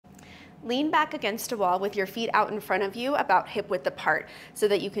Lean back against a wall with your feet out in front of you about hip width apart so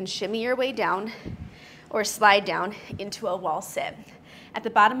that you can shimmy your way down or slide down into a wall sit. At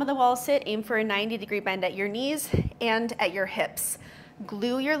the bottom of the wall sit, aim for a 90-degree bend at your knees and at your hips.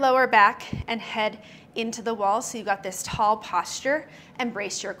 Glue your lower back and head into the wall so you've got this tall posture and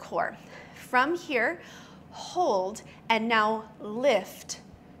brace your core. From here, hold and now lift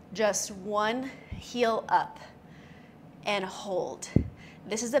just one heel up and hold.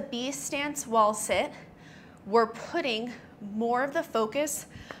 This is a B stance wall sit. We're putting more of the focus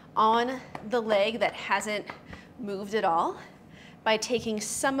on the leg that hasn't moved at all by taking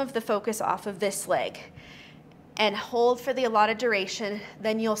some of the focus off of this leg. And hold for the allotted duration,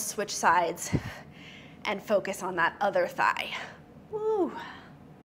 then you'll switch sides and focus on that other thigh. Woo.